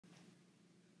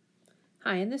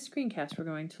Hi, in this screencast we're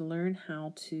going to learn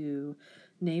how to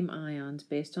name ions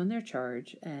based on their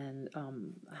charge and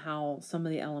how some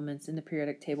of the elements in the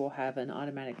periodic table have an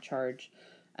automatic charge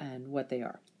and what they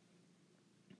are.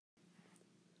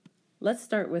 Let's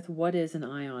start with what is an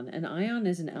ion. An ion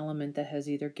is an element that has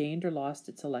either gained or lost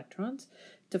its electrons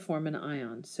to form an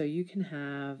ion. So you can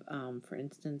have, for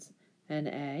instance,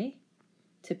 Na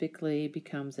typically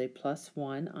becomes a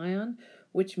 +1 ion,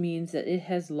 which means that it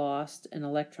has lost an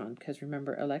electron, because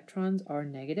remember, electrons are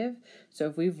negative. So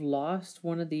if we've lost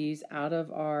one of these out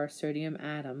of our sodium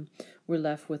atom, we're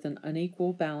left with an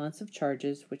unequal balance of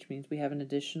charges, which means we have an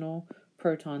additional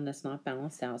proton that's not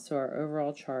balanced out, so our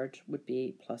overall charge would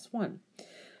be +1.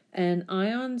 And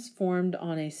ions formed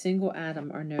on a single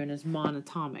atom are known as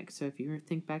monatomic. So if you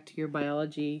think back to your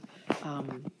biology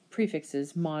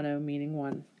prefixes, mono meaning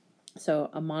one. So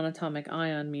a monatomic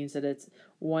ion means that it's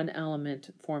one element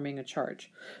forming a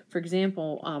charge. For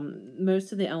example,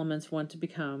 most of the elements want to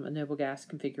become a noble gas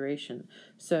configuration.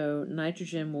 So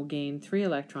nitrogen will gain 3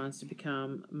 electrons to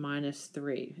become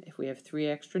 -3. If we have 3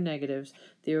 extra negatives,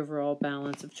 the overall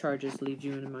balance of charges leaves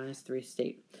you in a -3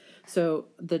 state. So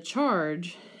the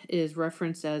charge is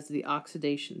referenced as the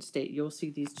oxidation state. You'll see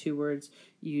these two words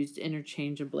used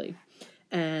interchangeably.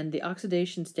 And the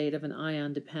oxidation state of an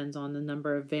ion depends on the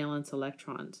number of valence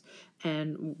electrons.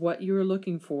 And what you're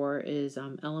looking for is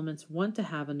elements want to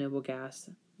have a noble gas,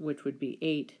 which would be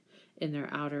 8 in their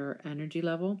outer energy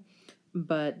level,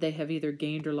 but they have either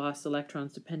gained or lost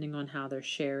electrons depending on how they're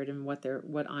shared and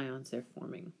what ions they're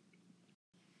forming.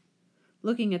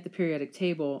 Looking at the periodic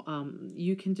table,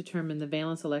 you can determine the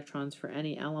valence electrons for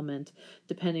any element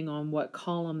depending on what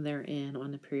column they're in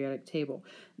on the periodic table.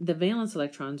 The valence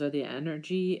electrons are the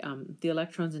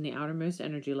electrons in the outermost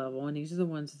energy level, and these are the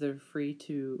ones that are free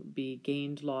to be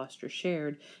gained, lost, or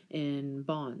shared in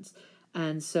bonds.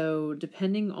 And so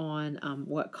depending on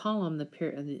what column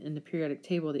in the periodic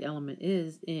table the element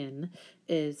is in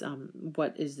is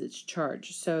what is its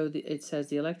charge. So it says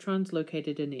the electrons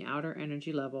located in the outer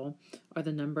energy level are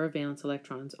the number of valence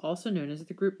electrons, also known as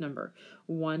the group number,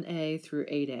 1A through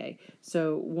 8A.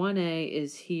 So 1A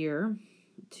is here,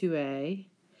 2A,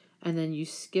 and then you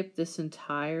skip this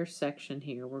entire section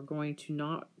here. We're going to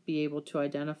not be able to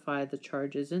identify the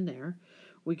charges in there.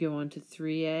 We go on to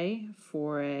 3A,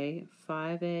 4A,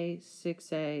 5A,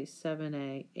 6A,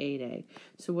 7A, 8A.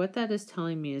 So what that is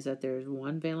telling me is that there's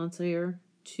 1 valence here,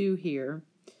 2 here,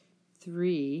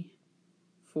 3,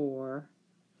 4,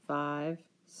 5,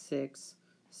 6,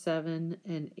 7,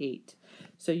 and 8.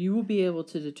 So you will be able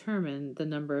to determine the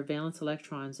number of valence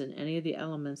electrons in any of the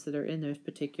elements that are in those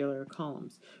particular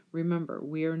columns. Remember,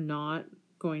 we are not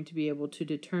going to be able to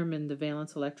determine the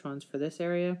valence electrons for this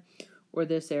area or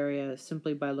this area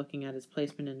simply by looking at its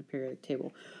placement in the periodic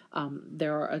table.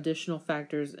 There are additional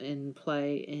factors in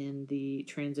play in the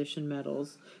transition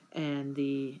metals and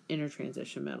the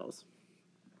intertransition metals.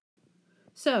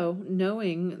 So,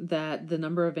 knowing that the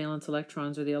number of valence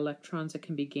electrons or the electrons that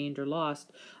can be gained or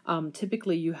lost,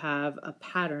 typically you have a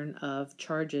pattern of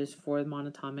charges for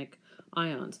monatomic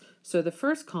ions. So the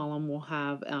first column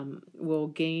will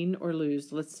gain or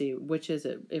lose. Let's see, which is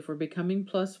it? If we're becoming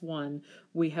 +1,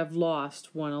 we have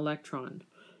lost 1 electron.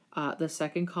 The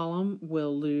second column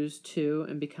will lose 2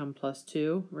 and become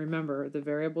 +2. Remember, the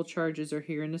variable charges are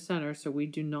here in the center, so we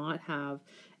do not have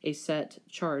a set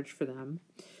charge for them.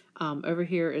 Over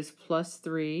here is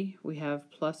 +3. We have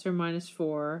plus or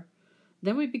 -4.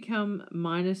 Then we become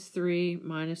 -3,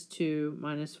 -2,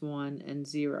 -1, and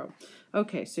 0.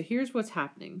 Okay, so here's what's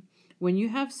happening. When you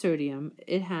have sodium,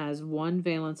 it has 1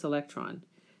 valence electron.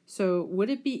 So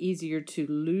would it be easier to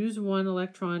lose 1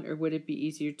 electron, or would it be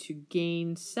easier to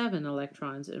gain 7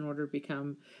 electrons in order to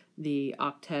become the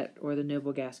octet or the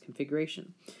noble gas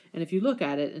configuration? And if you look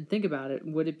at it and think about it,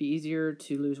 would it be easier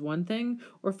to lose 1 thing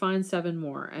or find 7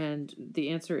 more? And the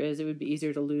answer is it would be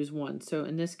easier to lose 1. So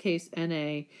in this case,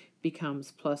 Na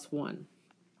becomes +1.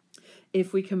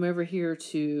 If we come over here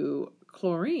to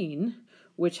chlorine,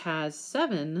 which has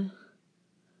 7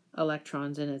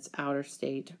 electrons in its outer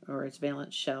state or its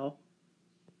valence shell,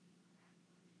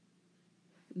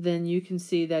 then you can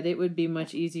see that it would be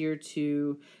much easier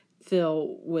to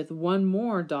fill with 1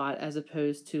 more dot as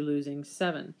opposed to losing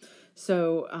 7.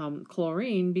 So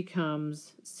chlorine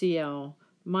becomes Cl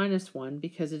 -1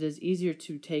 because it is easier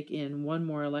to take in 1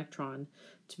 more electron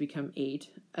to become 8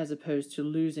 as opposed to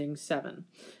losing 7.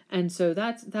 And so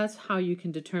that's how you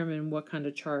can determine what kind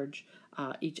of charge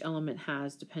each element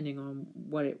has depending on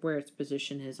where its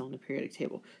position is on the periodic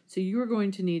table. So you're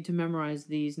going to need to memorize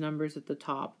these numbers at the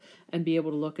top and be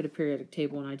able to look at a periodic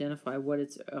table and identify what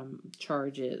its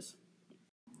charge is.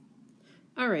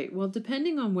 All right, well,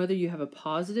 depending on whether you have a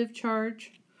positive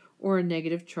charge or a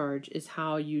negative charge is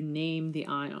how you name the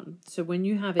ion. So when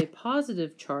you have a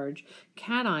positive charge,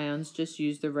 cations just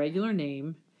use the regular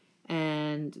name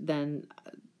and then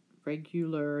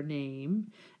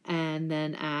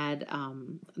add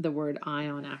the word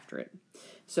ion after it.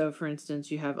 So for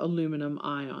instance, you have aluminum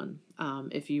ion.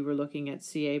 If you were looking at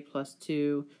Ca plus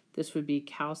 2, this would be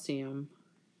calcium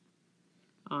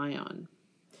ion.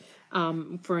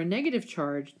 For a negative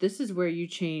charge, this is where you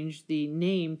change the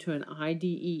name to an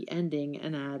IDE ending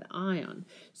and add ion.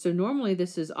 So normally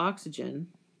this is oxygen,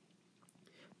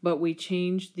 but we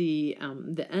change the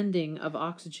ending of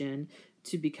oxygen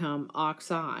to become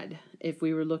oxide. If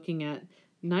we were looking at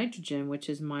nitrogen, which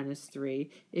is -3,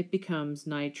 it becomes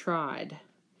nitride.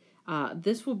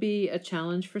 This will be a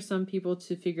challenge for some people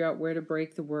to figure out where to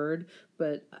break the word,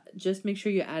 but just make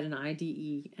sure you add an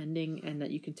IDE ending and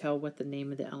that you can tell what the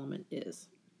name of the element is.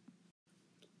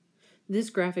 This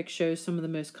graphic shows some of the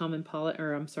most common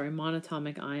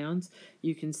monatomic ions.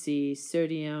 You can see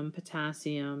sodium,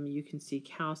 potassium, you can see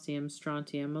calcium,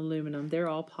 strontium, aluminum. They're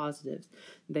all positives.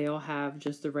 They all have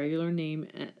just the regular name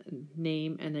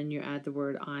and then you add the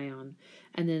word ion.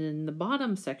 And then in the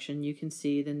bottom section you can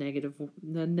see the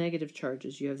negative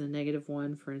charges. You have the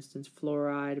 -1, for instance,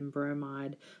 fluoride and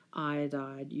bromide,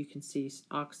 iodide. You can see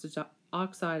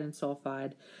oxide and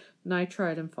sulfide,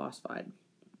 nitride and phosphide.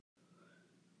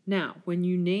 Now, when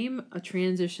you name a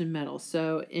transition metal,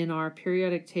 so in our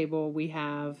periodic table we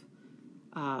have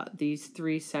these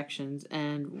 3 sections,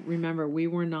 and remember we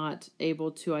were not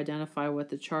able to identify what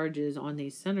the charge is on the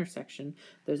center section.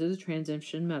 Those are the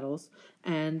transition metals,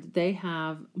 and they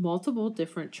have multiple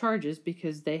different charges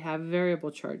because they have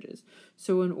variable charges.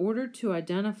 So in order to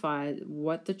identify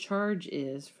what the charge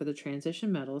is for the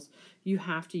transition metals, you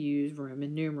have to use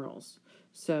Roman numerals.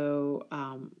 So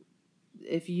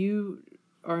if you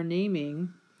are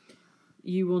naming,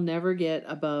 you will never get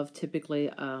above typically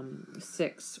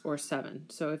 6 or 7.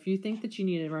 So if you think that you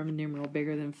need a Roman numeral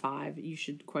bigger than 5, you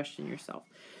should question yourself.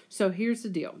 So here's the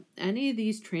deal. Any of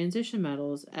these transition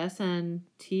metals, Sn,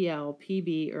 Tl,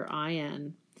 Pb, or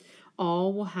In,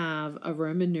 all will have a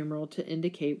Roman numeral to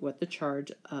indicate what the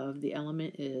charge of the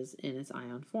element is in its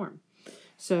ion form.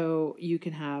 So you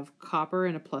can have copper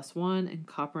in a +1 and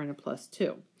copper in a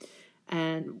 +2.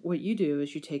 And what you do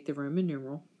is you take the Roman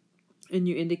numeral and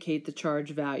you indicate the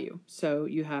charge value. So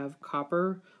you have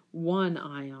copper 1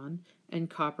 ion and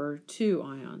copper 2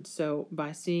 ion. So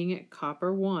by seeing it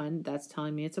copper 1, that's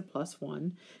telling me it's a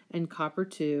 +1, and copper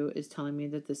 2 is telling me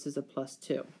that this is a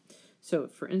 +2. So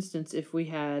for instance, if we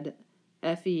had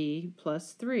Fe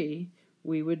 +3,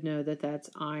 we would know that that's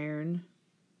iron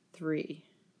 3.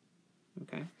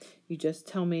 Okay, you just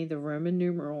tell me the Roman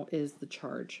numeral is the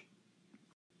charge.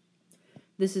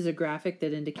 This is a graphic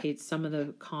that indicates some of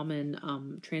the common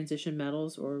transition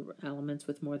metals or elements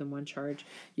with more than one charge.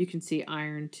 You can see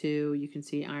iron 2, you can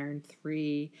see iron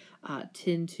 3,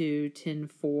 tin 2, tin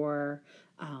 4,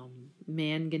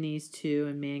 manganese 2,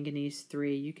 and manganese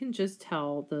 3. You can just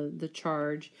tell the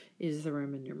charge is the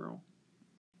Roman numeral.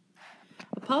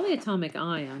 A polyatomic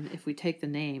ion, if we take the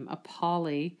name, a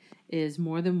poly is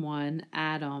more than one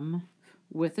atom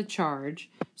with a charge.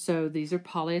 So these are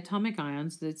polyatomic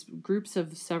ions. That's groups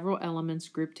of several elements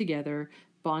grouped together,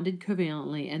 bonded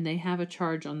covalently, and they have a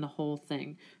charge on the whole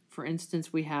thing. For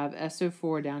instance, we have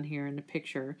SO4 down here in the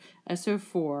picture.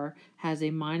 SO4 has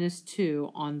a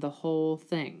 -2 on the whole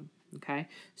thing. Okay,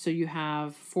 so you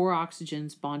have 4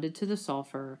 oxygens bonded to the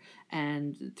sulfur,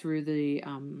 and through the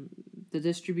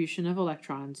distribution of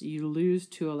electrons, you lose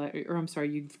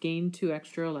you've gained 2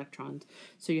 extra electrons,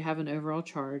 so you have an overall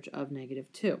charge of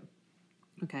 -2.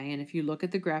 Okay, and if you look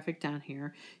at the graphic down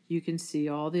here, you can see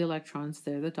all the electrons,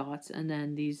 they're the dots, and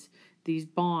then these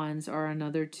bonds are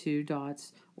another 2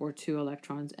 dots or 2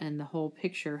 electrons, and the whole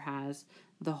picture has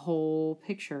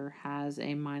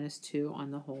a -2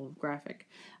 on the whole graphic.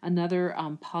 Another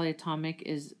polyatomic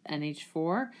is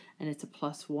NH4, and it's a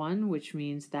 +1, which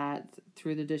means that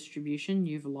through the distribution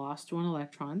you've lost 1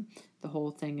 electron. The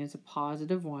whole thing is a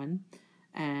 +1,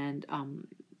 and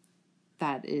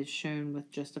that is shown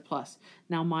with just a plus.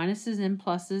 Now minuses and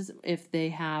pluses, if they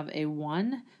have a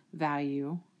 1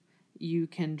 value, you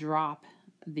can drop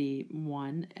the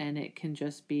 1 and it can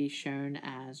just be shown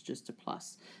as just a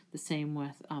plus. The same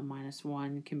with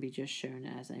 -1 can be just shown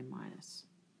as a minus.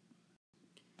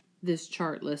 This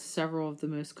chart lists several of the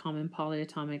most common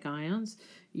polyatomic ions.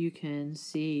 You can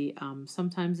see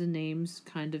sometimes the names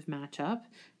kind of match up.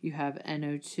 You have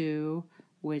NO2,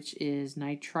 which is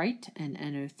nitrite, and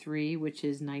NO3, which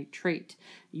is nitrate.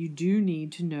 You do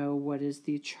need to know what is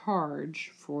the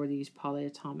charge for these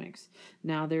polyatomics.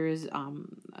 Now there's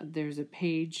a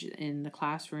page in the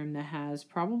classroom that has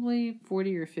probably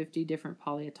 40 or 50 different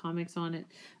polyatomics on it,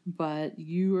 but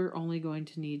you are only going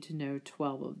to need to know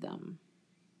 12 of them.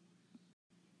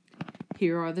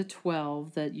 Here are the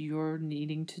 12 that you're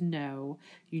needing to know.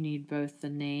 You need both the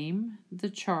name,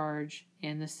 the charge,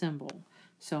 and the symbol.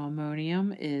 So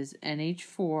ammonium is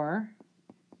NH4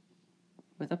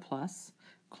 with a plus.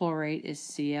 Chlorate is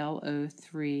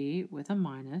ClO3 with a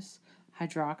minus.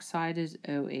 Hydroxide is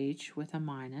OH with a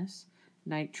minus.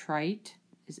 Nitrite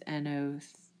is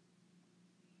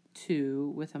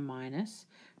NO2 with a minus.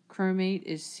 Chromate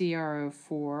is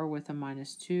CrO4 with a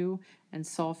 -2, and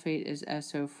sulfate is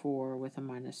SO4 with a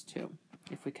 -2.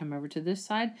 If we come over to this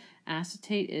side,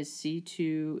 acetate is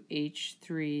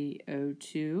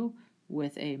C2H3O2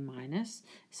 with a minus.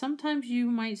 Sometimes you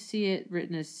might see it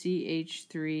written as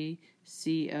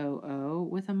CH3COO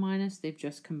with a minus. They've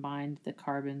just combined the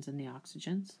carbons and the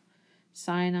oxygens.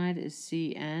 Cyanide is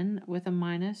CN with a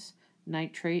minus.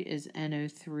 Nitrate is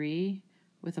NO3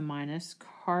 with a minus.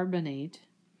 Carbonate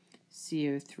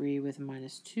CO3 with a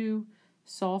 -2,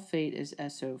 sulfate is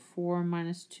SO4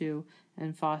 -2,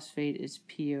 and phosphate is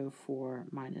PO4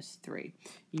 -3.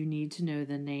 You need to know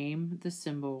the name, the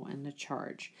symbol, and the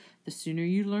charge. The sooner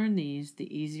you learn these,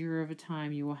 the easier of a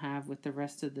time you will have with the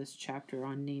rest of this chapter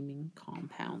on naming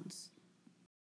compounds.